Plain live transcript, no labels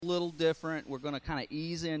little different. We're going to kind of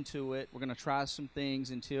ease into it. We're going to try some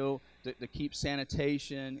things until to keep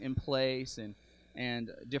sanitation in place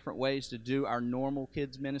and different ways to do our normal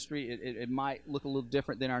kids ministry. It might look a little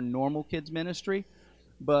different than our normal kids ministry,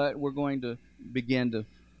 but we're going to begin to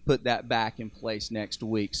put that back in place next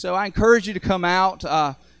week. So I encourage you to come out,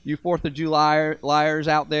 you 4th of July liars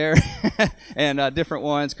out there, and different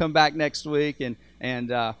ones. Come back next week, and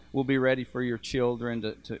we'll be ready for your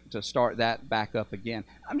children to start that back up again.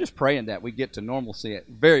 I'm just praying that we get to normalcy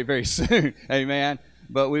very, very soon. Amen.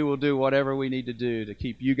 But we will do whatever we need to do to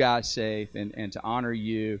keep you guys safe and to honor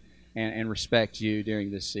you and respect you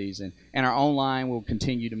during this season. And our online will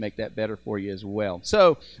continue to make that better for you as well.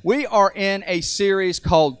 So we are in a series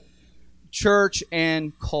called Church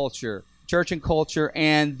and Culture. Church and Culture,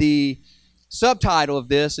 and the subtitle of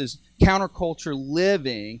this is Counterculture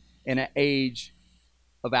Living in an Age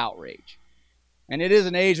of Outrage. And it is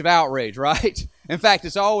an age of outrage, right? In fact,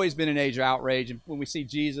 it's always been an age of outrage. And when we see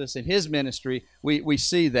Jesus and his ministry, we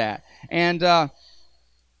see that. And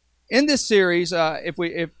in this series, if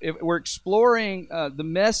we're exploring the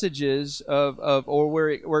messages or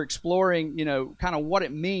we're exploring, kind of what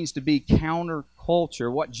it means to be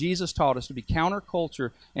counterculture, what Jesus taught us to be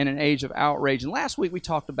counterculture in an age of outrage. And last week we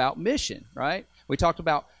talked about mission, right? We talked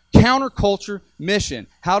about counterculture mission,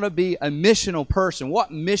 how to be a missional person,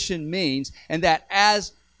 what mission means, and that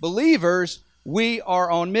as believers, we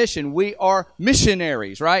are on mission. We are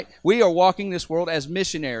missionaries, right? We are walking this world as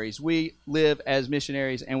missionaries. We live as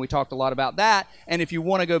missionaries, and we talked a lot about that. And if you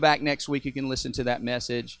want to go back next week, you can listen to that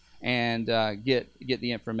message and get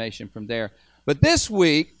the information from there. But this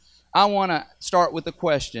week, I want to start with the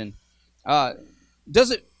question,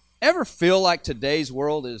 does it ever feel like today's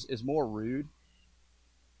world is more rude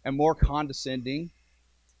and more condescending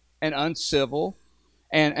and uncivil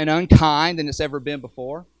and unkind than it's ever been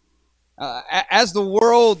before? As the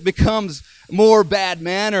world becomes more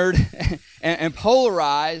bad-mannered and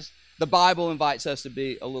polarized, the Bible invites us to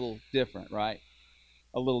be a little different, right?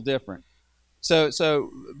 A little different.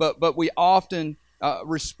 But we often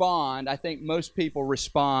respond. I think most people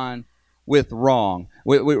respond with wrong.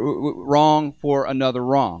 Wrong for another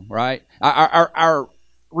wrong, right? Our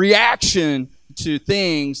reaction to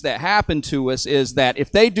things that happen to us is that if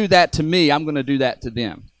they do that to me, I'm going to do that to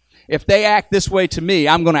them. If they act this way to me,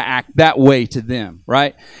 I'm going to act that way to them,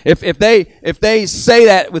 right? If they say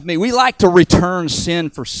that with me, we like to return sin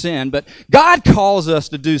for sin, but God calls us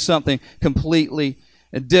to do something completely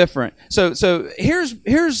different. So here's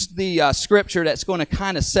the scripture that's going to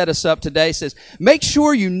kind of set us up today. It says, make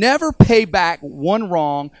sure you never pay back one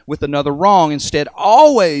wrong with another wrong. Instead,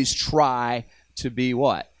 always try to be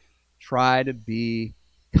what? Try to be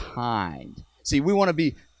kind. See, we want to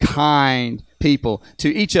be kind people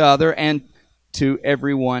to each other and to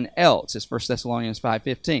everyone else. It's 1 Thessalonians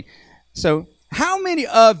 5:15. So how many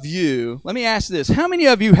of you, let me ask this, how many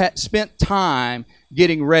of you had spent time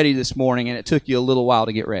getting ready this morning and it took you a little while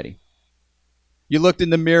to get ready? You looked in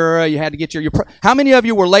the mirror, you had to get your how many of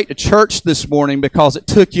you were late to church this morning because it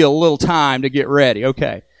took you a little time to get ready?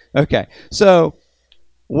 Okay. So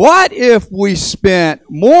what if we spent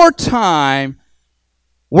more time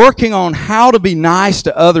working on how to be nice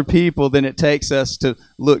to other people than it takes us to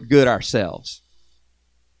look good ourselves?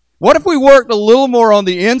 What if we worked a little more on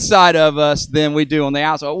the inside of us than we do on the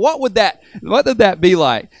outside? What would that be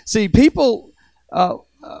like? See, people are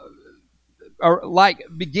like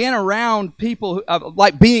being around people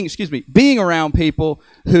being around people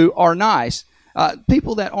who are nice,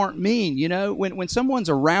 people that aren't mean. When someone's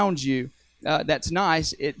around you, that's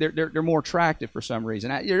nice. They're more attractive for some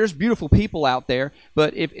reason. There's beautiful people out there,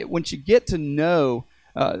 but once you get to know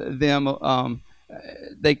them,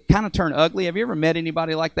 they kind of turn ugly. Have you ever met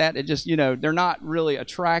anybody like that? It just they're not really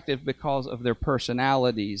attractive because of their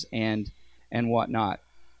personalities and whatnot.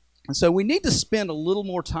 And so we need to spend a little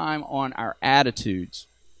more time on our attitudes,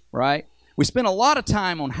 right? We spend a lot of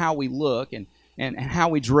time on how we look and how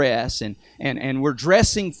we dress, and we're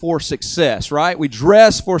dressing for success, right? We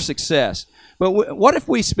dress for success. But what if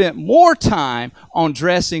we spent more time on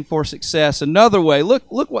dressing for success another way? Look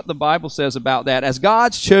what the Bible says about that. As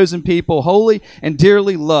God's chosen people, holy and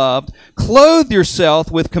dearly loved, clothe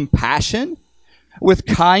yourself with compassion, with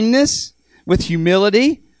kindness, with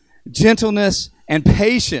humility, gentleness, and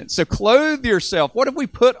patience. So clothe yourself. What if we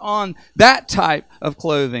put on that type of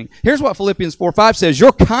clothing? Here's what Philippians 4:5 says.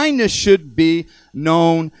 Your kindness should be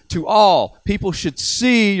known to all. People should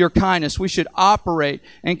see your kindness. We should operate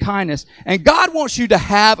in kindness. And God wants you to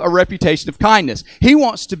have a reputation of kindness. He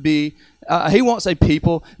wants to be He wants a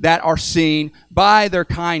people that are seen by their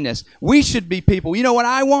kindness. We should be people. You know what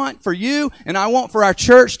I want for you, and I want for our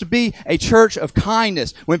church to be a church of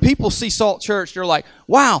kindness. When people see Salt Church, they're like,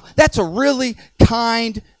 wow, that's a really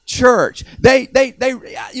kind church. They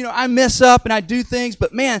I mess up and I do things,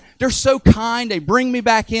 but man, they're so kind. They bring me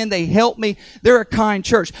back in. They help me. They're a kind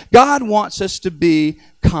church. God wants us to be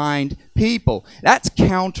kind people. That's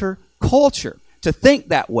counterculture to think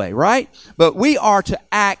that way, right? But we are to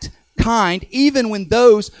act kind even when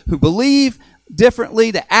those who believe differently,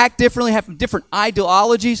 that act differently, have different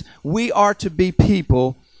ideologies. We are to be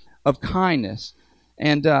people of kindness.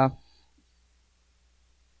 And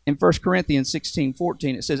in 1 Corinthians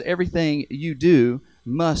 16:14, it says, everything you do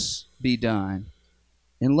must be done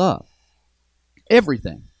in love.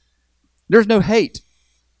 Everything. There's no hate.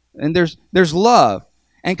 And there's love.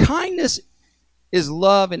 And kindness is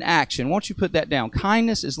love in action. Won't you put that down?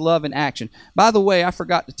 Kindness is love in action. By the way, I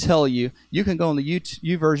forgot to tell you, you can go on the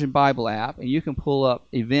YouVersion Bible app, and you can pull up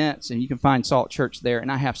events, and you can find Salt Church there,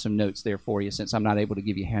 and I have some notes there for you since I'm not able to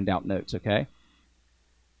give you handout notes, okay?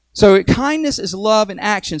 So kindness is love in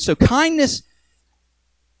action. So kindness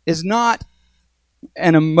is not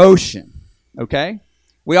an emotion, okay?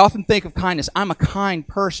 We often think of kindness, I'm a kind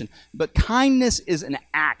person, but kindness is an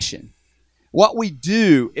action. What we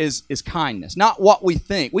do is kindness, not what we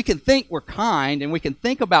think. We can think we're kind, and we can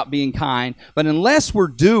think about being kind, but unless we're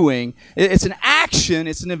doing, it's an action,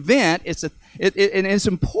 it's an event, and it's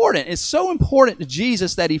important. It's so important to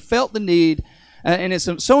Jesus that he felt the need, and it's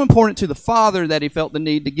so important to the Father that he felt the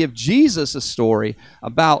need to give Jesus a story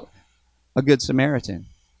about a Good Samaritan.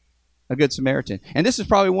 A Good Samaritan. And this is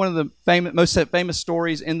probably one of the most famous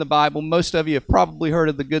stories in the Bible. Most of you have probably heard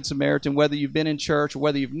of the Good Samaritan, whether you've been in church or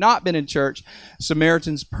whether you've not been in church.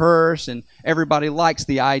 Samaritan's Purse, and everybody likes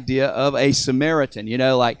the idea of a Samaritan,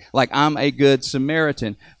 like I'm a good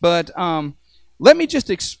Samaritan. But let me just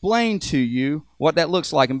explain to you what that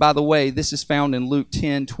looks like. And by the way, this is found in Luke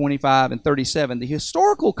 10, 25, and 37. The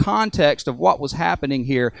historical context of what was happening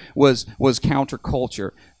here was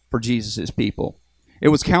counterculture for Jesus' people. It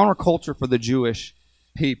was counterculture for the Jewish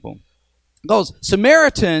people. Those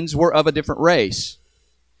Samaritans were of a different race.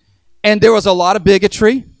 And there was a lot of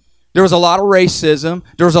bigotry. There was a lot of racism.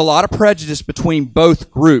 There was a lot of prejudice between both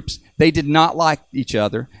groups. They did not like each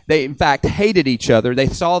other. They, in fact, hated each other. They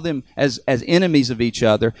saw them as enemies of each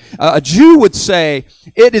other. A Jew would say,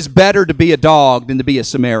 it is better to be a dog than to be a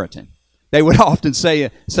Samaritan. They would often say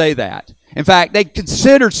that. In fact, they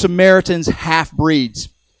considered Samaritans half-breeds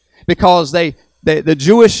because there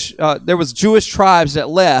was Jewish tribes that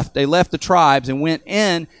left. They left the tribes and went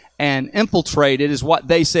in and infiltrated, is what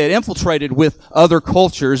they said, infiltrated with other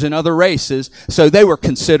cultures and other races, so they were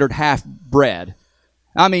considered half-bred.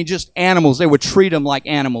 I mean, just animals. They would treat them like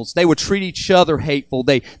animals. They would treat each other hateful.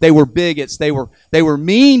 They were bigots. They were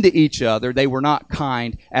mean to each other. They were not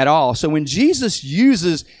kind at all. So when Jesus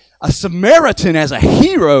uses a Samaritan as a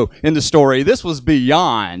hero in the story, this was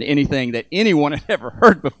beyond anything that anyone had ever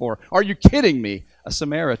heard before. Are you kidding me? A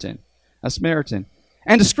Samaritan.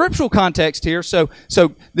 And the scriptural context here, so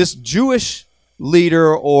this Jewish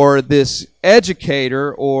leader or this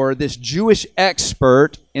educator or this Jewish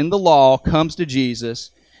expert in the law comes to Jesus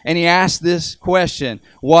and he asks this question: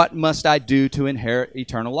 what must I do to inherit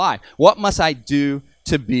eternal life? What must I do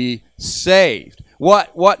to be saved?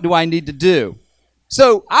 What do I need to do?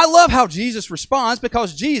 So I love how Jesus responds,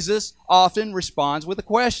 because Jesus often responds with a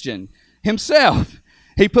question himself.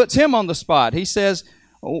 He puts him on the spot. He says,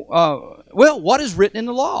 well, what is written in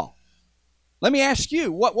the law? Let me ask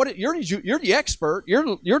you, you're the expert,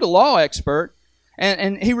 you're the law expert.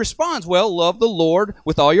 And he responds, well, love the Lord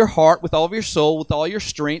with all your heart, with all of your soul, with all your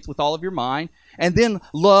strength, with all of your mind, and then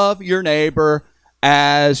love your neighbor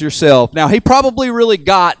as yourself. Now, he probably really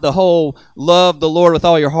got the whole love the Lord with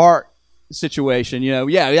all your heart situation.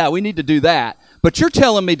 Yeah, we need to do that. But you're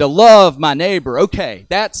telling me to love my neighbor. Okay,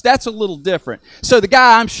 that's a little different. So the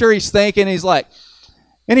guy, I'm sure he's thinking, he's like,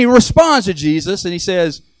 and he responds to Jesus and he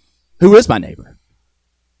says, who is my neighbor?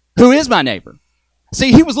 Who is my neighbor?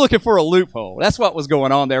 See, he was looking for a loophole. That's what was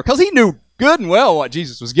going on there, because he knew good and well what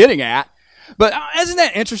Jesus was getting at. But isn't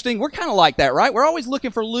that interesting? We're kind of like that, right? We're always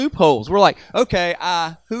looking for loopholes. We're like, okay,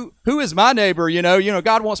 who is my neighbor?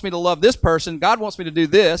 God wants me to love this person. God wants me to do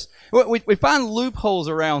this. We find loopholes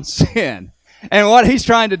around sin. And what he's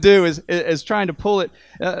trying to do is trying to pull it,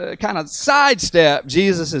 kind of sidestep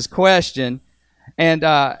Jesus' question. And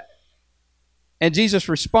Jesus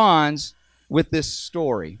responds with this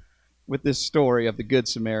story of the Good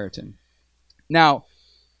Samaritan. Now,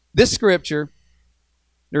 this scripture,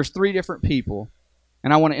 there's three different people,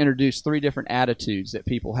 and I want to introduce three different attitudes that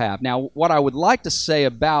people have. Now, what I would like to say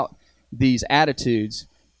about these attitudes,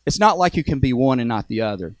 it's not like you can be one and not the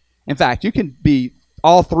other. In fact, you can be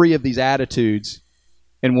all three of these attitudes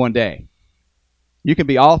in one day. You can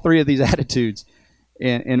be all three of these attitudes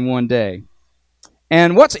in one day.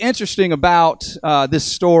 And what's interesting about this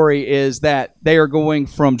story is that they are going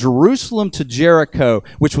from Jerusalem to Jericho,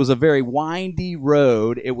 which was a very windy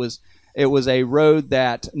road. It was a road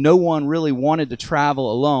that no one really wanted to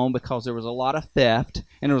travel alone because there was a lot of theft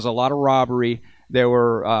and there was a lot of robbery. There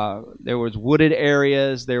was wooded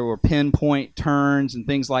areas, there were pinpoint turns and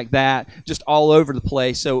things like that, just all over the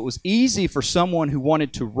place. So it was easy for someone who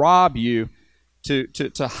wanted to rob you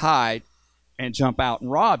to hide and jump out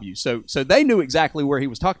and rob you. So they knew exactly where he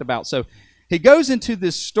was talking about. So he goes into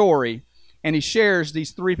this story and he shares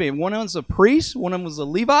these three people. One of them was a priest, one of them was a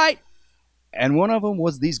Levite, and one of them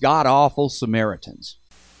was these god-awful Samaritans.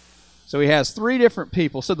 So he has three different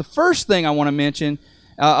people. So the first thing I want to mention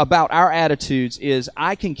about our attitudes is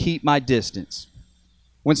I can keep my distance.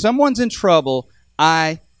 When someone's in trouble,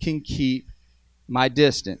 I can keep my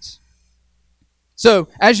distance. So,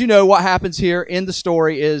 as you know, what happens here in the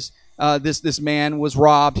story is this man was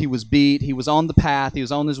robbed, he was beat, he was on the path, he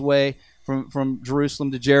was on his way from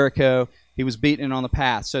Jerusalem to Jericho, he was beaten on the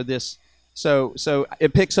path. So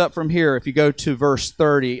it picks up from here. If you go to verse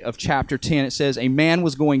 30 of chapter 10, it says, "A man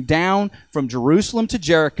was going down from Jerusalem to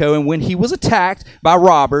Jericho, and when he was attacked by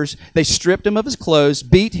robbers, they stripped him of his clothes,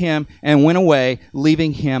 beat him, and went away,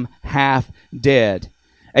 leaving him half dead."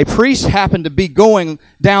 A priest happened to be going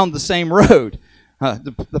down the same road.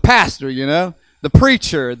 The pastor, the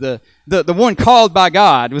preacher, the one called by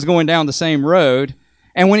God was going down the same road.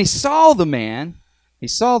 And when he saw the man,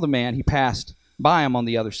 he passed by him on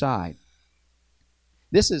the other side.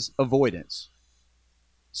 This is avoidance.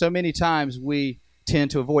 So many times we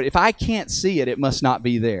tend to avoid. If I can't see it, it must not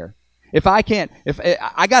be there. If I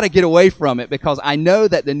got to get away from it because I know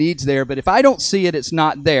that the need's there, but if I don't see it, it's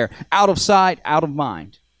not there. Out of sight, out of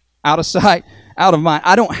mind. Out of sight, out of mind.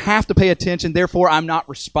 I don't have to pay attention, therefore I'm not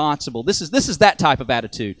responsible. This is that type of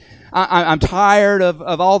attitude. I'm tired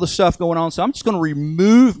of all the stuff going on, so I'm just going to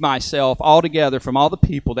remove myself altogether from all the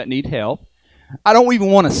people that need help. I don't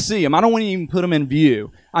even want to see them. I don't want to even put them in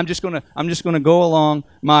view. I'm just going to go along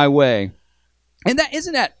my way. And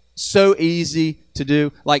isn't that so easy to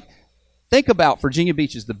do? Like, think about Virginia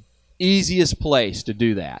Beach is the easiest place to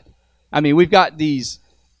do that. I mean, we've got these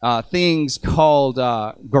things called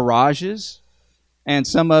garages, and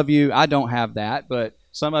some of you, I don't have that, but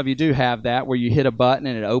some of you do have that where you hit a button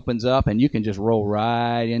and it opens up and you can just roll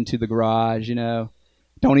right into the garage,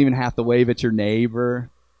 Don't even have to wave at your neighbor.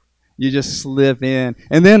 You just slip in.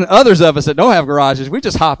 And then others of us that don't have garages, we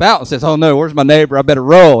just hop out and says, "Oh no, where's my neighbor? I better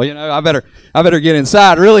roll. I better get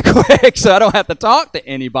inside really quick so I don't have to talk to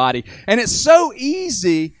anybody." And it's so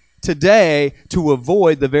easy today to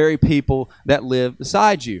avoid the very people that live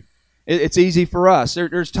beside you. It's easy for us.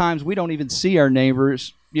 There's times we don't even see our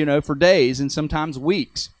neighbors, for days and sometimes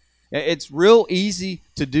weeks. It's real easy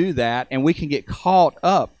to do that, and we can get caught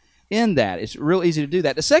up in that. It's real easy to do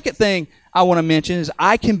that. The second thing I want to mention is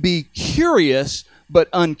I can be curious but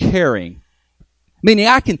uncaring. Meaning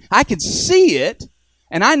I can see it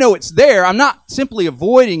and I know it's there. I'm not simply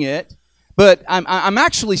avoiding it, but I'm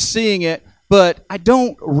actually seeing it, but I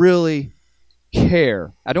don't really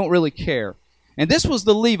care. I don't really care. And this was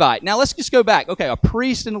the Levite. Now let's just go back. Okay, a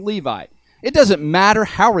priest and a Levite. It doesn't matter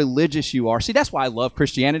how religious you are. See, that's why I love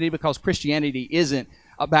Christianity, because Christianity isn't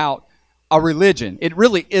about a religion. It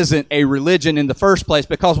really isn't a religion in the first place,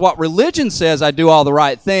 because what religion says, I do all the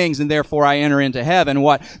right things and therefore I enter into heaven.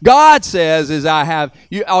 What God says is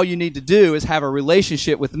all you need to do is have a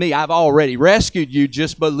relationship with me. I've already rescued you.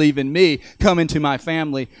 Just believe in me. Come into my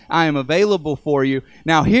family. I am available for you.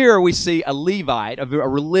 Now here we see a Levite, a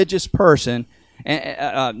religious person,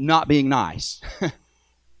 not being nice.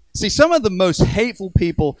 See, some of the most hateful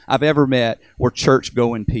people I've ever met were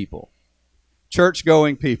church-going people.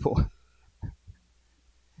 Church-going people.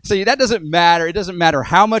 See, that doesn't matter. It doesn't matter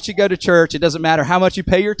how much you go to church. It doesn't matter how much you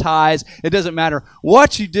pay your tithes. It doesn't matter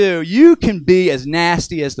what you do. You can be as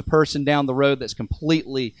nasty as the person down the road that's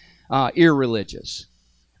completely irreligious.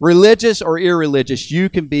 Religious or irreligious, you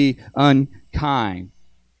can be unkind.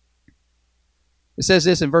 It says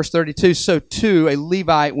this in verse 32, "So too a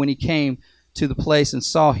Levite, when he came to the place and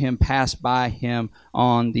saw him, passed by him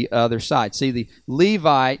on the other side." See, the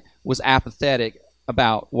Levite was apathetic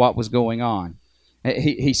about what was going on.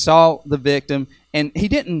 He saw the victim, and he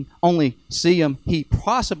didn't only see him, he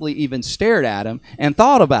possibly even stared at him and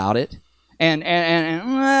thought about it,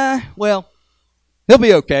 well, he'll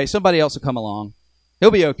be okay. Somebody else will come along.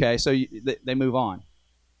 He'll be okay, so they move on.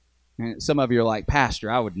 And some of you are like, Pastor,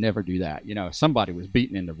 I would never do that. If somebody was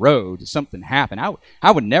beaten in the road, something happened,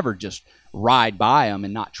 I would never just ride by them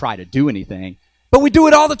and not try to do anything. But we do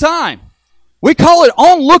it all the time. We call it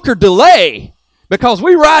onlooker delay because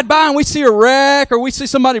we ride by and we see a wreck or we see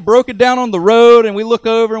somebody broken down on the road and we look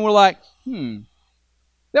over and we're like,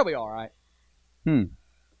 they'll be all right.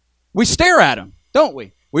 We stare at them, don't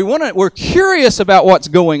we? We're curious about what's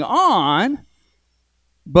going on,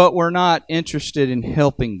 but we're not interested in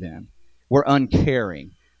helping them. We're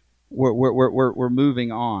uncaring. We're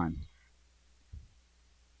moving on.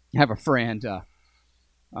 I have a friend.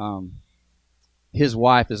 His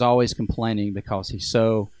wife is always complaining because he's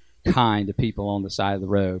so kind to people on the side of the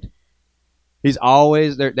road. They're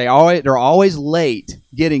always late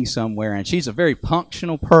getting somewhere, and she's a very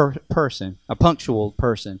punctual person,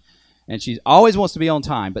 and she always wants to be on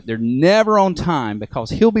time, but they're never on time because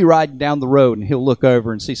he'll be riding down the road and he'll look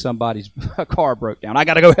over and see somebody's car broke down. I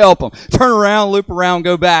got to go help them. Turn around, loop around,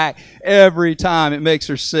 go back. Every time it makes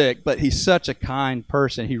her sick, but he's such a kind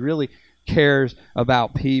person. He really cares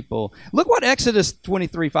about people. Look what Exodus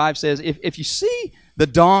 23:5 says. If you see the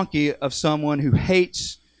donkey of someone who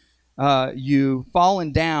hates you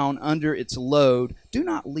falling down under its load, do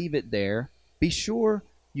not leave it there. Be sure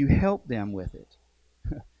you help them with it.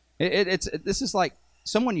 This is like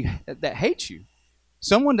someone that hates you,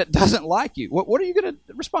 someone that doesn't like you. What are you going to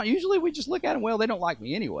respond? Usually we just look at them, well, they don't like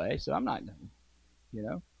me anyway, so I'm not,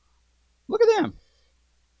 Look at them.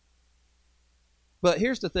 But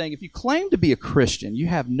here's the thing. If you claim to be a Christian, you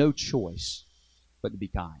have no choice but to be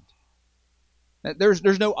kind. There's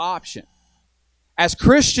no option. As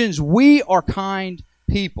Christians, we are kind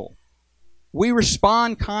people. We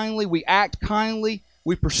respond kindly. We act kindly.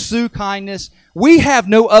 We pursue kindness. We have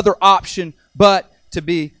no other option but to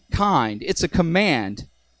be kind. It's a command.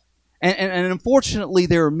 And unfortunately,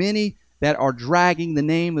 there are many that are dragging the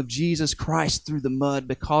name of Jesus Christ through the mud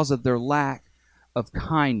because of their lack of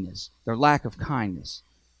kindness. Their lack of kindness.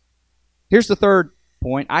 Here's the third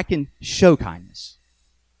point. I can show kindness.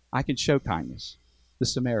 I can show kindness. The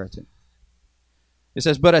Samaritan. It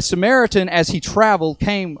says, but a Samaritan, as he traveled,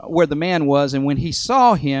 came where the man was, and when he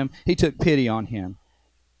saw him, he took pity on him.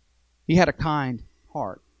 He had a kind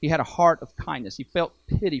heart. He had a heart of kindness. He felt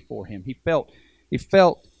pity for him. He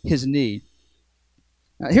felt his need.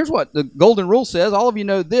 Now, here's what the golden rule says. All of you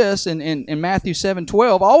know this in Matthew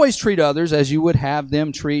 7:12. Always treat others as you would have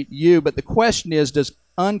them treat you. But the question is, does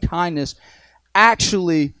unkindness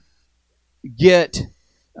actually get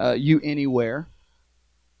you anywhere?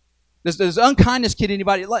 Does unkindness get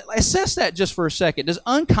anybody? Assess that just for a second. Does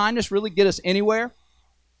unkindness really get us anywhere?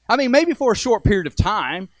 I mean, maybe for a short period of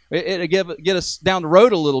time, it'll get us down the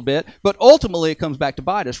road a little bit, but ultimately it comes back to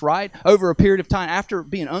bite us, right? Over a period of time, after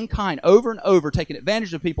being unkind over and over, taking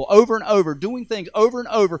advantage of people over and over, doing things over and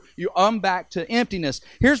over, you back to emptiness.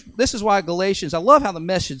 This is why Galatians, I love how the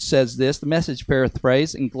Message says this, the Message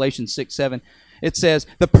paraphrase in Galatians 6:7. It says,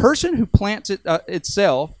 the person who plants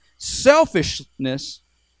itself, selfishness,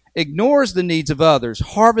 ignores the needs of others,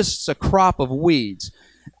 harvests a crop of weeds.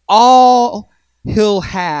 All he'll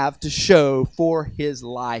have to show for his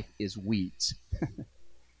life is weeds.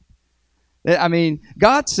 I mean,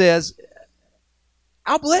 God says,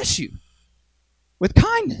 I'll bless you with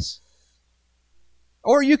kindness.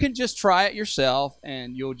 Or you can just try it yourself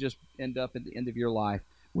and you'll just end up at the end of your life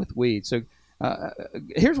with weeds. So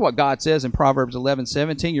here's what God says in Proverbs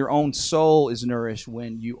 11:17. Your own soul is nourished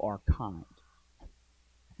when you are kind.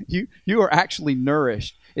 You are actually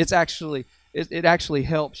nourished. It actually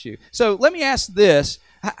helps you. So let me ask this.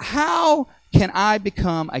 How can I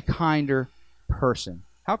become a kinder person?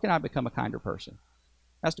 How can I become a kinder person?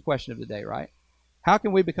 That's the question of the day, right? How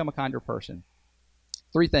can we become a kinder person?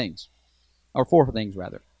 3 things, or 4 things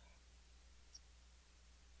rather.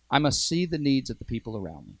 I must see the needs of the people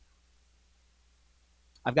around me.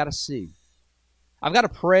 I've got to see. I've got to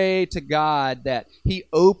pray to God that He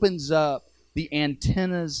opens up the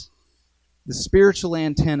antennas, the spiritual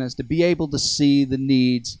antennas, to be able to see the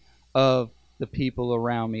needs of the people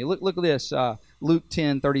around me. Look at this, Luke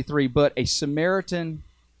 10:33. But a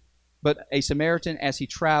Samaritan, as he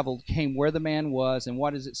traveled, came where the man was, and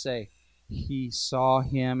what does it say? He saw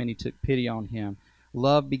him and he took pity on him.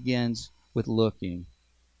 Love begins with looking.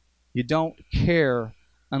 You don't care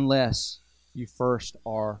unless you first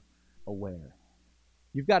are aware.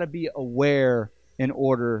 You've got to be aware in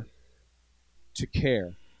order to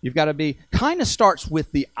care. You've got to be. Kindness starts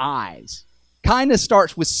with the eyes. Kindness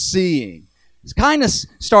starts with seeing. Kindness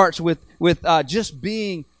starts with just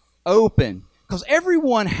being open. Because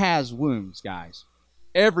everyone has wounds, guys.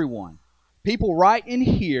 Everyone. People right in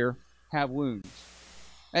here have wounds.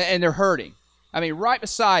 And they're hurting. I mean, right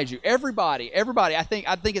beside you, everybody. I think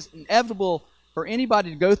it's inevitable for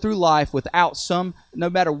anybody to go through life without some, no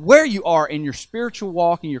matter where you are in your spiritual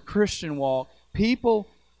walk, in your Christian walk, people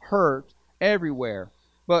hurt everywhere.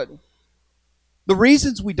 But the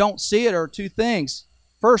reasons we don't see it are two things.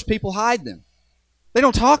 First, people hide them. They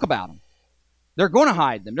don't talk about them. They're going to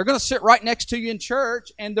hide them. They're going to sit right next to you in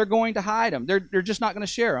church, and they're going to hide them. They're just not going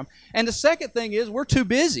to share them. And the second thing is we're too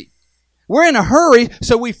busy. We're in a hurry,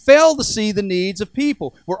 so we fail to see the needs of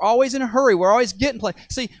people. We're always in a hurry. We're always getting places.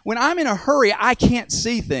 See, when I'm in a hurry, I can't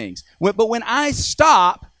see things. But when I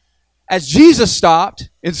stop, as Jesus stopped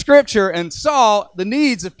in Scripture and saw the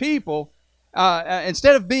needs of people,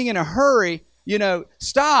 instead of being in a hurry,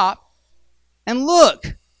 stop and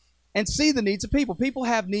look and see the needs of people. People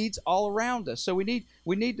have needs all around us, so we need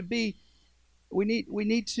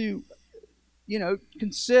to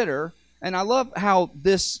consider. And I love how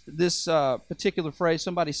this particular phrase,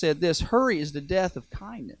 somebody said this: hurry is the death of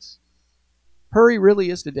kindness. Hurry really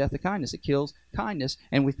is the death of kindness. It kills kindness.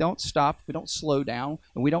 And we don't stop, we don't slow down,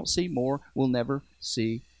 and we don't see more, we'll never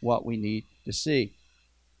see what we need to see.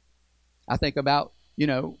 I think about,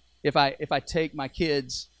 if I take my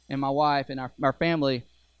kids and my wife and our family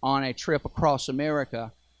on a trip across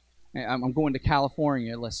America, I'm going to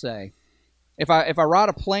California, let's say. If I ride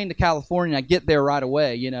a plane to California and I get there right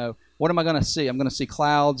away, what am I going to see? I'm going to see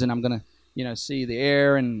clouds, and I'm going to, see the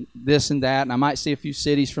air and this and that, and I might see a few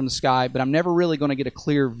cities from the sky, but I'm never really going to get a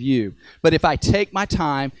clear view. But if I take my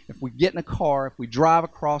time, if we get in a car, if we drive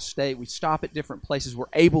across state, we stop at different places, we're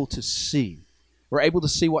able to see. We're able to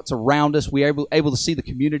see what's around us. We're able to see the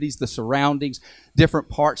communities, the surroundings, different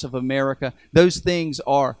parts of America. Those things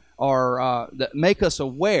are that make us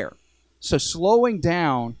aware. So slowing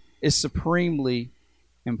down is supremely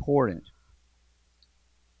important.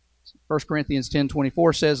 1 Corinthians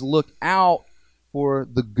 10:24 says, look out for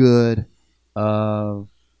the good of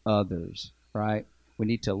others, right? We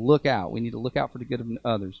need to look out. We need to look out for the good of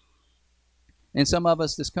others. And some of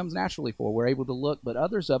us, this comes naturally for. We're able to look, but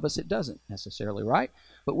others of us, it doesn't necessarily, right?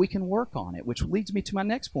 But we can work on it, which leads me to my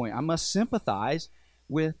next point. I must sympathize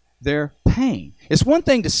with their pain. It's one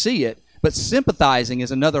thing to see it, but sympathizing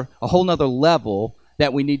is a whole nother level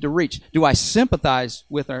that we need to reach. Do I sympathize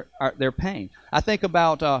with their pain? I think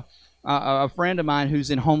about a friend of mine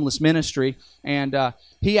who's in homeless ministry, and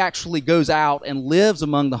he actually goes out and lives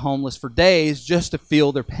among the homeless for days just to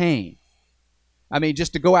feel their pain. I mean,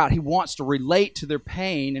 just to go out. He wants to relate to their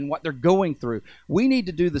pain and what they're going through. We need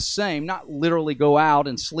to do the same, not literally go out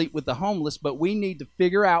and sleep with the homeless, but we need to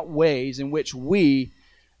figure out ways in which we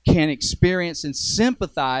can experience and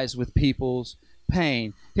sympathize with people's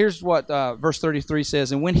pain. Here's what verse 33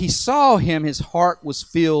 says, and when he saw him, his heart was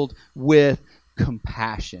filled with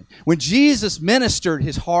compassion. When Jesus ministered,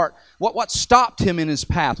 his heart, what stopped him in his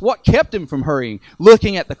path? What kept him from hurrying?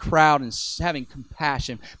 Looking at the crowd and having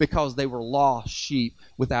compassion because they were lost sheep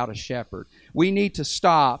without a shepherd. We need to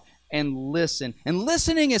stop and listen. And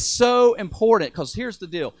listening is so important because here's the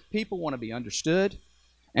deal. People want to be understood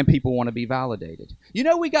and people want to be validated.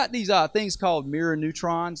 We got these things called mirror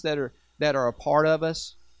neutrons that are a part of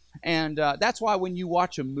us. And that's why when you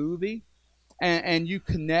watch a movie, and you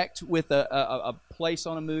connect with a place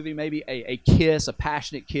on a movie, maybe a kiss, a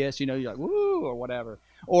passionate kiss, you're like, woo, or whatever.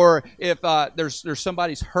 Or if there's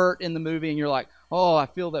somebody's hurt in the movie and you're like, oh, I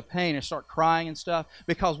feel that pain, and start crying and stuff.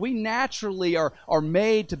 Because we naturally are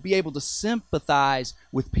made to be able to sympathize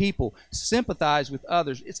with people, sympathize with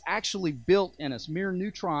others. It's actually built in us. Mirror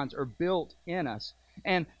neutrons are built in us.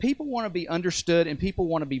 And people want to be understood and people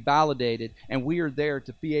want to be validated, and we are there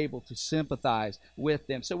to be able to sympathize with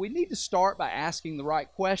them. So we need to start by asking the right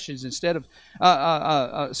questions instead of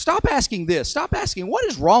stop asking this. Stop asking, what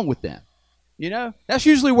is wrong with them? That's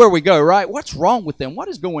usually where we go, right? What's wrong with them? What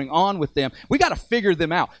is going on with them? We got to figure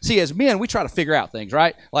them out. See, as men, we try to figure out things,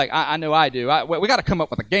 right? Like I know I do. We got to come up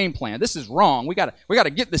with a game plan. This is wrong. We got to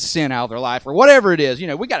get this sin out of their life or whatever it is.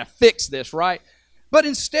 We got to fix this, right? But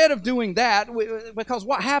instead of doing that, because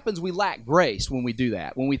what happens, we lack grace when we do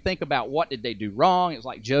that. When we think about what did they do wrong, it's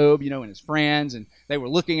like Job, and his friends, and they were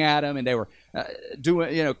looking at him, and they were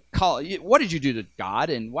doing, what did you do to God,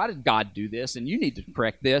 and why did God do this, and you need to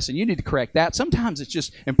correct this, and you need to correct that. Sometimes it's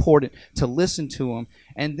just important to listen to them,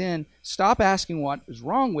 and then stop asking what is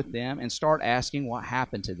wrong with them, and start asking what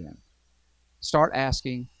happened to them. Start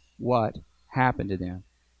asking what happened to them.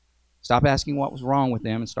 Stop asking what was wrong with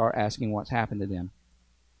them, and start asking what's happened to them.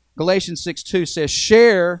 Galatians 6:2 says,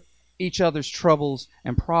 share each other's troubles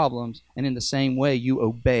and problems, and in the same way you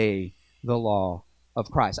obey the law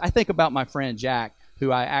of Christ. I think about my friend Jack,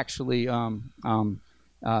 who I actually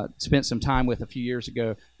spent some time with a few years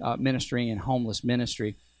ago ministering in homeless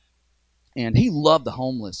ministry. and he loved the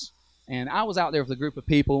homeless. And I was out there with a group of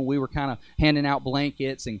people, and we were kind of handing out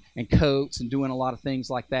blankets and coats and doing a lot of things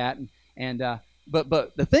like that.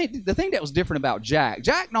 But the thing that was different about Jack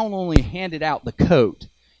not only handed out the coat,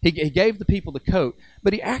 he gave the people the coat,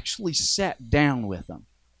 but he actually sat down with them.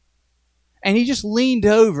 And he just leaned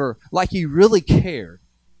over like he really cared.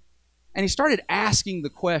 And he started asking the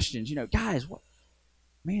questions, guys, what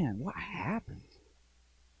happened?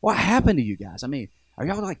 What happened to you guys? I mean, are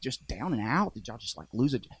y'all like just down and out? Did y'all just like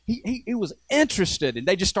lose it? He was interested, and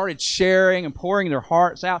they just started sharing and pouring their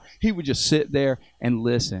hearts out. He would just sit there and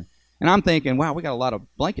listen. And I'm thinking, wow, we got a lot of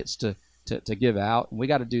blankets to give out. We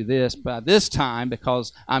got to do this by this time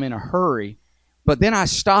because I'm in a hurry. But then I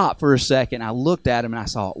stopped for a second. I looked at him and I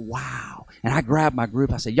saw, wow. And I grabbed my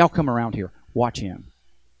group. I said, y'all come around here. Watch him.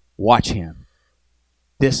 Watch him.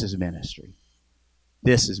 This is ministry.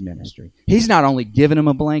 This is ministry. He's not only giving him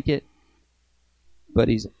a blanket, but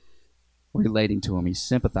he's relating to him. He's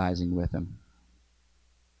sympathizing with him.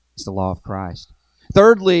 It's the law of Christ.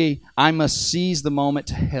 Thirdly, I must seize the moment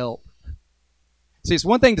to help. See, it's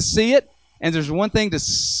one thing to see it, and there's one thing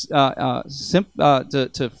to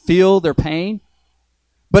feel their pain,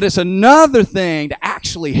 but it's another thing to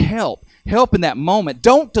actually help. Help in that moment.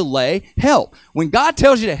 Don't delay. Help. When God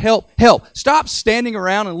tells you to help, help. Stop standing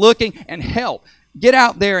around and looking and help. Get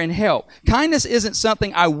out there and help. Kindness isn't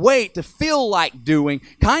something I wait to feel like doing.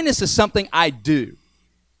 Kindness is something I do.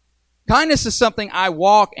 Kindness is something I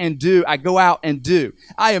walk and do. I go out and do.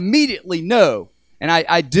 I immediately know, and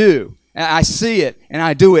I do. And I see it, and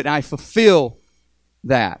I do it, and I fulfill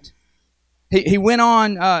that. He went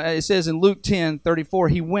on, it says in Luke 10:34,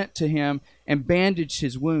 he went to him and bandaged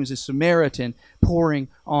his wounds, a Samaritan, pouring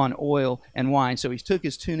on oil and wine. So he took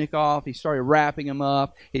his tunic off. He started wrapping him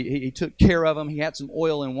up. He took care of him. He had some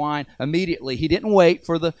oil and wine immediately. He didn't wait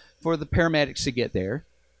for the paramedics to get there.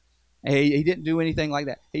 He didn't do anything like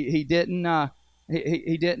that. He didn't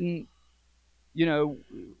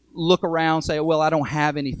look around and say, well, I don't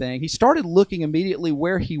have anything. He started looking immediately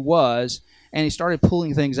where he was, and he started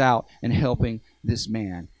pulling things out and helping this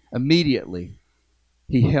man. Immediately,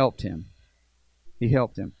 he helped him. He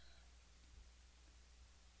helped him.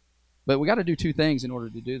 But we got to do two things in order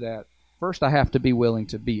to do that. First, I have to be willing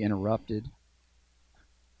to be interrupted.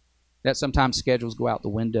 That sometimes schedules go out the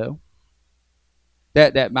window.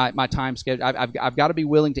 That my time schedule, I've got to be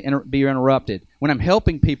willing to be interrupted. When I'm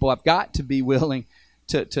helping people, I've got to be willing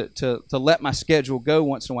to let my schedule go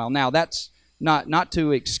once in a while. Now, that's not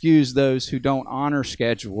to excuse those who don't honor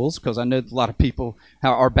schedules, because I know a lot of people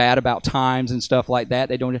are bad about times and stuff like that.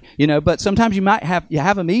 They don't, but sometimes you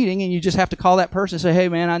have a meeting and you just have to call that person and say, hey,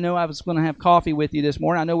 man, I know I was going to have coffee with you this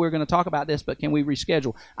morning. I know we were going to talk about this, but can we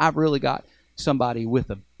reschedule? I've really got somebody with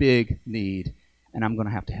a big need, and I'm going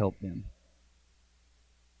to have to help them.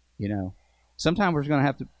 Sometimes we're going to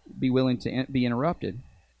have to be willing to be interrupted.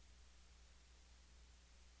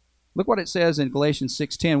 Look what it says in Galatians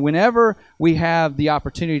 6:10. Whenever we have the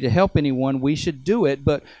opportunity to help anyone, we should do it,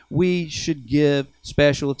 but we should give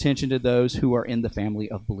special attention to those who are in the family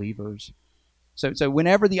of believers. So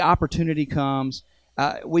whenever the opportunity comes,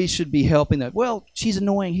 we should be helping them. Well, she's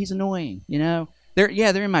annoying, he's annoying, They're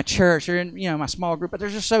in my church, they're in my small group, but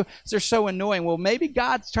they're so annoying. Well, maybe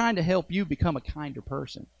God's trying to help you become a kinder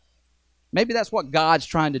person. Maybe that's what God's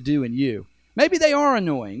trying to do in you. Maybe they are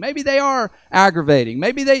annoying. Maybe they are aggravating.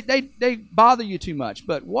 Maybe they bother you too much.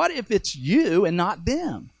 But what if it's you and not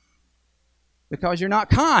them? Because you're not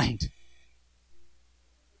kind.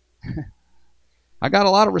 I got a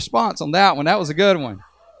lot of response on that one. That was a good one.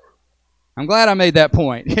 I'm glad I made that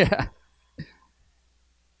point. Yeah.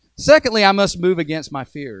 Secondly, I must move against my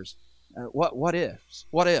fears. What ifs?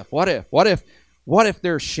 What if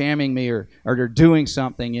they're shamming me or they're doing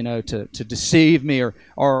something, to deceive me,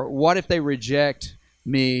 or what if they reject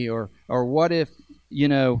me, or what if,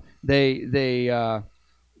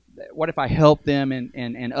 what if I help them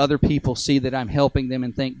and other people see that I'm helping them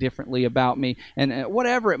and think differently about me, and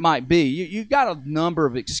whatever it might be. You've got a number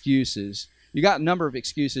of excuses. But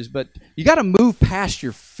you got to move past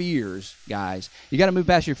your fears, guys. You got to move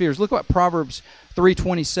past your fears. Look what Proverbs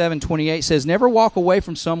 3:27-28 says. Never walk away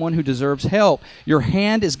from someone who deserves help. Your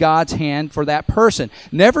hand is God's hand for that person.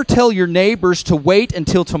 Never tell your neighbors to wait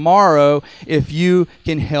until tomorrow if you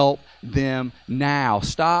can help them now.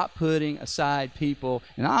 Stop putting aside people,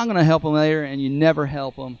 and I'm going to help them later, and you never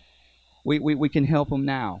help them. We can help them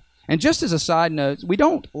now. And just as a side note, we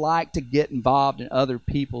don't like to get involved in other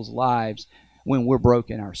people's lives when we're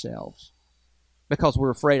broken ourselves, because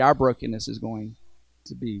we're afraid our brokenness is going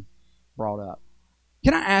to be brought up.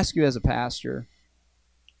 Can I ask you as a pastor,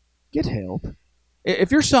 get help?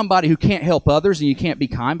 If you're somebody who can't help others and you can't be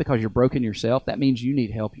kind because you're broken yourself, that means you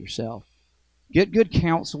need help yourself. Get good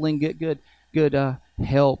counseling, get good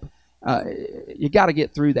help. You got to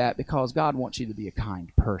get through that because God wants you to be a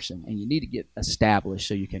kind person, and you need to get established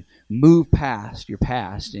so you can move past your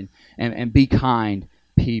past and be kind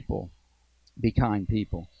people. Be kind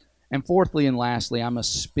people. And fourthly and lastly, I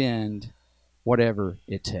must spend whatever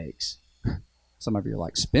it takes. Some of you are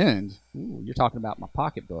like, spend? Ooh, you're talking about my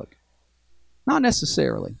pocketbook. Not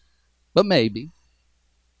necessarily, but maybe.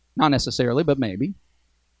 Not necessarily, but maybe.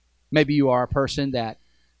 Maybe you are a person that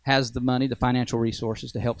has the money, the financial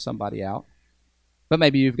resources to help somebody out. But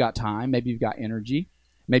maybe you've got time, maybe you've got energy.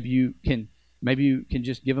 Maybe you can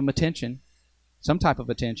just give them attention, some type of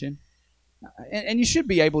attention. And you should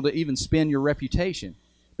be able to even spend your reputation,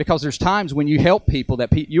 because there's times when you help people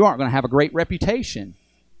that you aren't going to have a great reputation,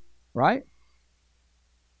 right?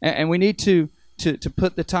 And we need to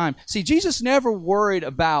put the time. See, Jesus never worried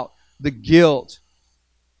about the guilt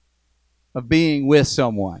of being with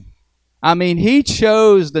someone. I mean, he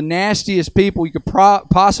chose the nastiest people you could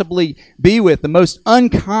possibly be with, the most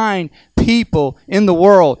unkind people in the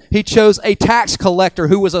world. He chose a tax collector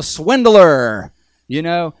who was a swindler. You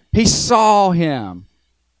know, he saw him,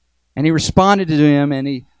 and he responded to him, and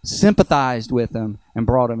he sympathized with them and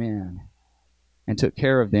brought them in and took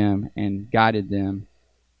care of them and guided them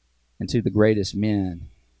into the greatest men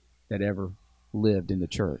that ever lived in the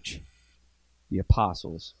church, the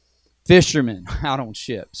apostles. Fishermen out on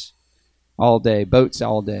ships all day, boats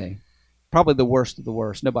all day. Probably the worst of the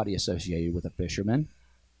worst. Nobody associated with a fisherman,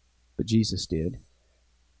 but Jesus did.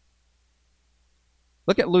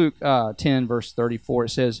 Look at Luke 10, verse 34. It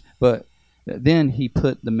says, "But then he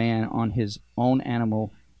put the man on his own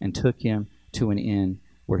animal and took him to an inn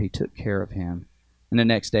where he took care of him. And the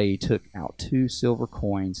next day he took out 2 silver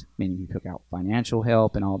coins," meaning he took out financial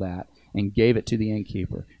help and all that, "and gave it to the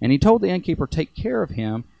innkeeper. And he told the innkeeper, 'Take care of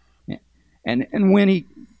him, and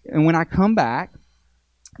when I come back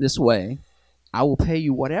this way, I will pay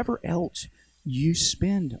you whatever else you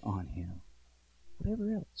spend on him.'"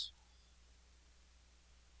 Whatever else.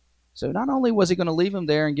 So not only was he going to leave him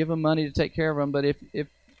there and give him money to take care of him, but if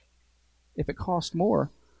it costs more,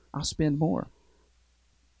 I'll spend more.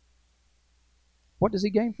 What does he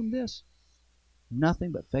gain from this?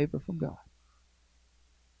 Nothing but favor from God.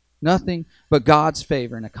 Nothing but God's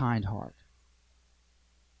favor and a kind heart.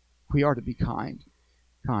 We are to be kind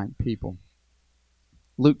people.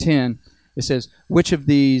 Luke 10, it says, which of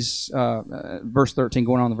these, verse 13,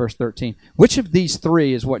 going on to verse 13, which of these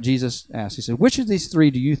 3 is what Jesus asked. He said, which of these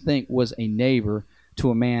 3 do you think was a neighbor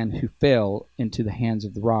to a man who fell into the hands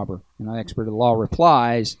of the robber? And the expert of the law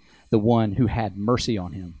replies, the one who had mercy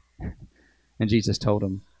on him. And Jesus told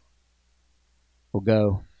him, well,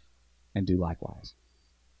 go and do likewise.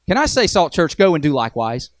 Can I say, Salt Church, go and do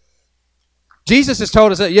likewise? Jesus has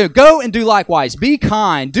told us that, go and do likewise. Be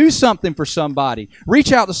kind. Do something for somebody.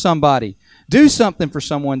 Reach out to somebody. Do something for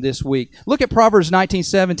someone this week. Look at Proverbs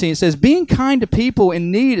 19:17. It says, being kind to people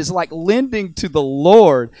in need is like lending to the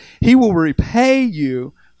Lord. He will repay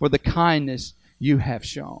you for the kindness you have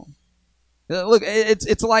shown. Look,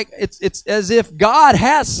 it's as if God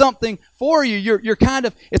has something for you. You're kind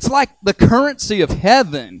of, it's like the currency of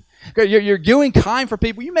heaven. You're doing kind for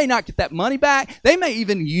people. You may not get that money back. They may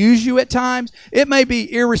even use you at times. It may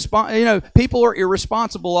be irresponsible. People are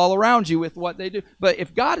irresponsible all around you with what they do. But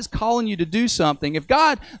if God is calling you to do something, if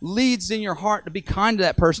God leads in your heart to be kind to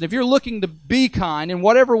that person, if you're looking to be kind in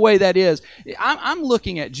whatever way that is, I'm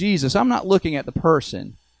looking at Jesus. I'm not looking at the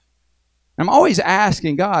person. I'm always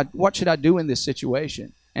asking God, what should I do in this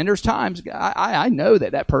situation? And there's times I know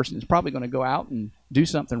that person is probably going to go out and do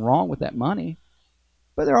something wrong with that money.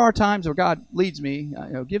 But there are times where God leads me,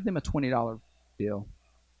 give them a $20 bill.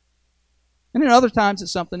 And then other times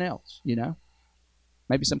it's something else,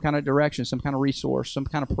 Maybe some kind of direction, some kind of resource, some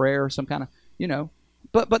kind of prayer, some kind of,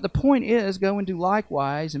 But the point is, go and do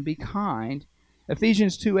likewise and be kind.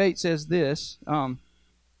 Ephesians 2:8 says this.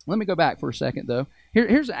 Let me go back for a second, though.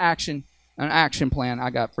 Here's an action plan I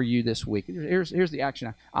got for you this week. Here's the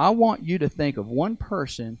action. I want you to think of one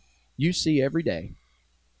person you see every day.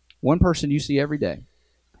 One person you see every day.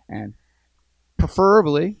 And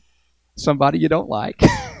preferably somebody you don't like.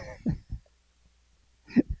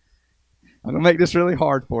 I'm going to make this really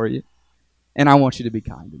hard for you. And I want you to be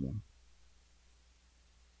kind to them.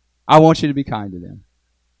 I want you to be kind to them.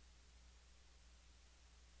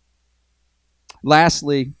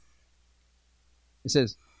 Lastly, it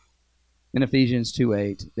says in Ephesians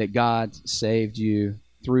 2:8 that God saved you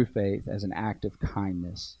through faith as an act of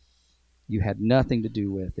kindness. You had nothing to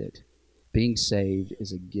do with it. Being saved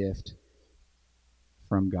is a gift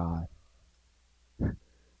from God.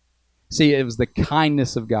 See, it was the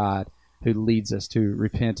kindness of God who leads us to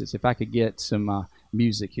repentance. If I could get some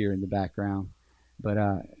music here in the background, but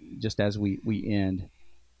just as we end.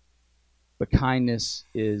 But kindness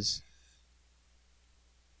is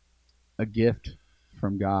a gift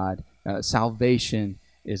from God. Salvation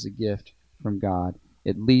is a gift from God.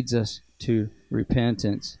 It leads us to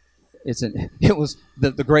repentance. It was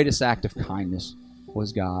the greatest act of kindness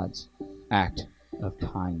was God's act of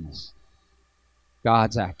kindness.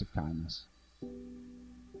 God's act of kindness.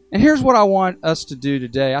 And here's what I want us to do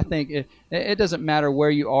today. I think it doesn't matter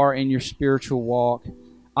where you are in your spiritual walk.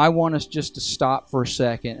 I want us just to stop for a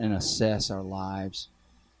second and assess our lives.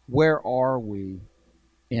 Where are we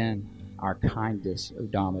in our kindness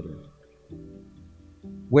odometer?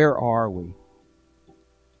 Where are we?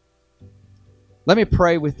 Let me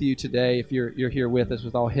pray with you today if you're here with us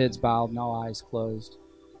with all heads bowed and all eyes closed.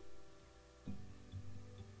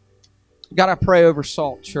 God, I pray over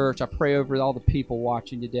Salt Church. I pray over all the people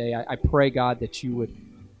watching today. I pray, God, that you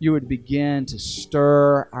would begin to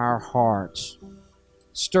stir our hearts.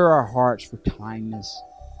 Stir our hearts for kindness.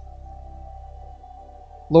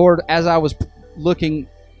 Lord, as I was looking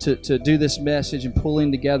to do this message and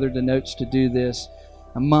pulling together the notes to do this,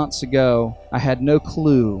 months ago, I had no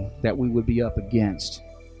clue that we would be up against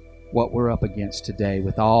what we're up against today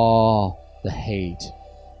with all the hate.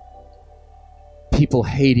 People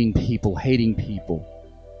hating people,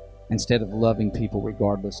 instead of loving people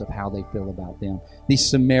regardless of how they feel about them. These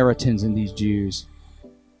Samaritans and these Jews,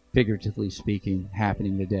 figuratively speaking,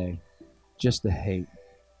 happening today. Just the hate.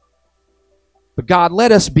 But God,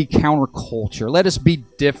 let us be counterculture. Let us be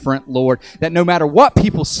different, Lord, that no matter what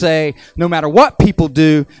people say, no matter what people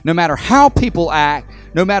do, no matter how people act,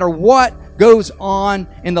 no matter what goes on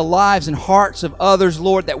in the lives and hearts of others,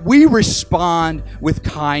 Lord, that we respond with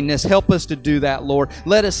kindness. Help us to do that, Lord.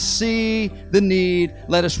 Let us see the need.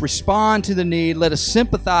 Let us respond to the need. Let us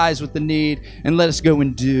sympathize with the need. And let us go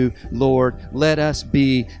and do, Lord. Let us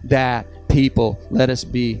be that people. Let us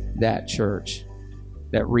be that church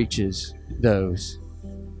that reaches those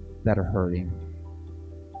that are hurting.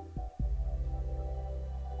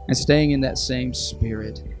 And staying in that same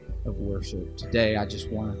spirit of worship, today I just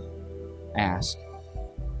want to ask.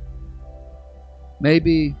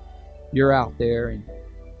 Maybe you're out there and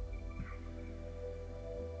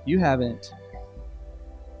you haven't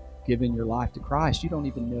given your life to Christ. You don't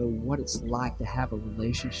even know what it's like to have a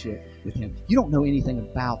relationship with Him. You don't know anything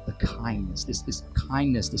about the kindness, this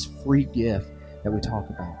kindness, this free gift that we talk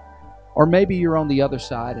about. Or maybe you're on the other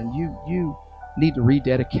side and you need to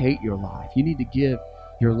rededicate your life. You need to give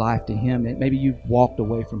your life to Him. And maybe you've walked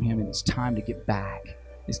away from Him and it's time to get back.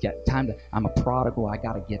 It's got time to, I'm a prodigal, I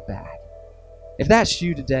got to get back. If that's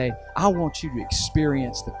you today, I want you to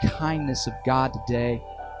experience the kindness of God today,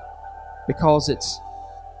 because it's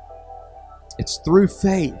through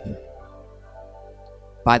faith,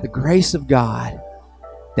 by the grace of God,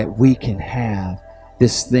 that we can have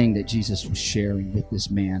this thing that Jesus was sharing with this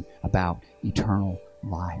man about eternal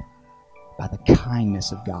life. By the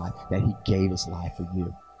kindness of God that He gave His life for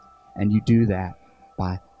you. And you do that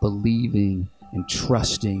by believing and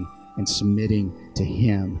trusting and submitting to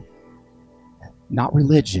Him. Not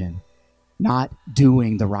religion, not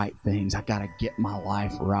doing the right things. I got to get my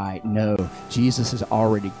life right. No, Jesus has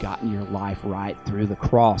already gotten your life right through the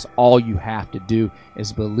cross. All you have to do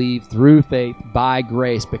is believe through faith by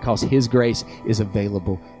grace, because His grace is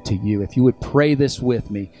available to you. If you would pray this with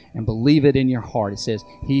me and believe it in your heart, it says,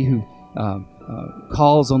 He who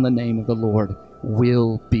calls on the name of the Lord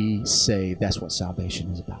will be saved. That's what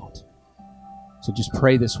salvation is about. So just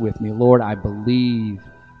pray this with me. Lord, I believe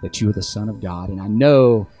that You are the Son of God, and I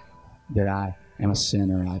know that I am a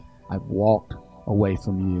sinner, and I've walked away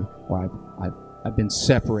from You, or I've been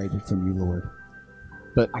separated from You, Lord.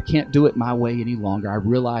 But I can't do it my way any longer. I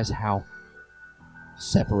realize how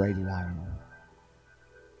separated I am.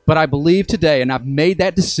 But I believe today, and I've made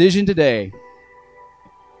that decision today,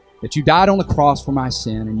 that You died on the cross for my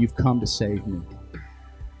sin, and You've come to save me.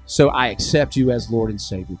 So I accept You as Lord and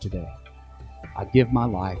Savior today. I give my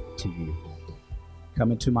life to You.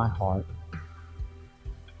 Come into my heart.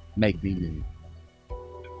 Make me new.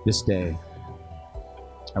 This day,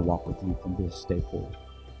 I walk with You from this day forward,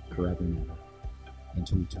 forever and ever,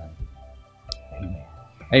 into eternity. Amen.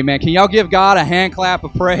 Amen. Can y'all give God a hand clap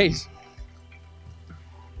of praise?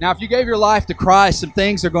 Now, if you gave your life to Christ, some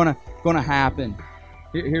things are going to happen.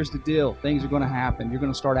 Here's the deal. Things are going to happen. You're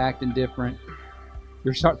going to start acting different. You're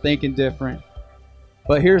going to start thinking different.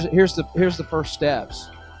 But here's the first steps.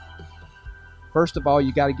 First of all,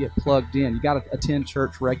 you got to get plugged in. You got to attend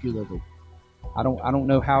church regularly. I don't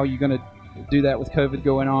know how you're going to do that with COVID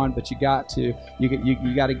going on, but you got to.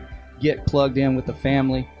 You got to get plugged in with the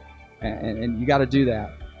family, and you got to do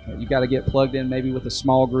that. You got to get plugged in maybe with a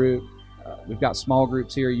small group. We've got small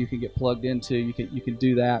groups here you can get plugged into. You can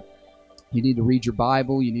do that. You need to read your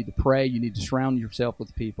Bible. You need to pray. You need to surround yourself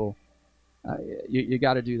with people. You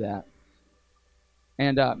got to do that.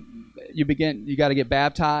 And you got to get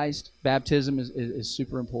baptized. Baptism is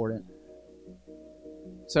super important.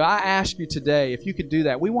 So I ask you today, if you could do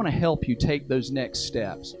that, we want to help you take those next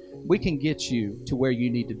steps. We can get you to where you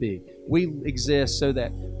need to be. We exist so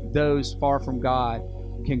that those far from God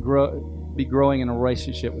can be growing in a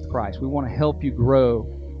relationship with Christ. We want to help you grow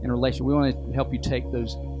in a relationship. We want to help you take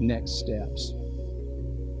those next steps.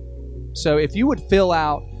 So if you would fill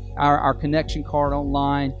out our connection card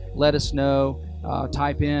online, let us know.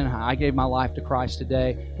 Type in, I gave my life to Christ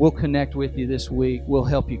today. We'll connect with you this week. We'll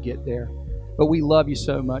help you get there. But we love you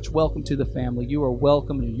so much. Welcome to the family. You are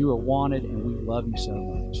welcome and you are wanted, and we love you so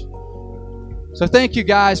much. So thank you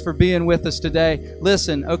guys for being with us today.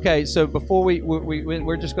 Listen, okay, so before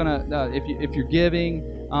we're just going to, if you're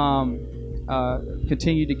giving,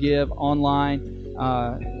 continue to give online.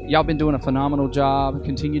 Y'all been doing a phenomenal job.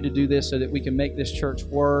 Continue to do this so that we can make this church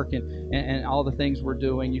work and all the things we're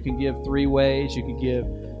doing. You can give 3 ways. You can give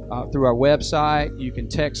through our website. You can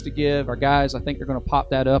text to give. Our guys, I think they're going to pop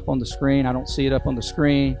that up on the screen. I don't see it up on the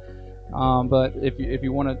screen, but if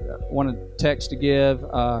you want to text to give,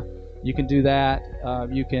 you can do that.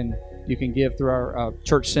 You can give through our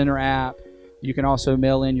Church Center app. You can also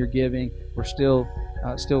mail in your giving. We're still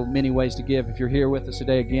many ways to give. If you're here with us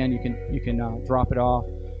today, again, you can drop it off.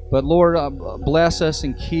 But Lord, bless us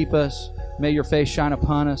and keep us. May your face shine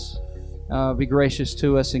upon us. Be gracious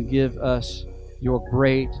to us and give us your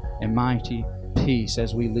great and mighty peace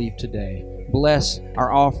as we leave today. Bless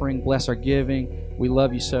our offering. Bless our giving. We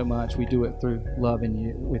love you so much. We do it through loving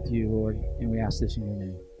you with you, Lord, and we ask this in your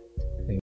name.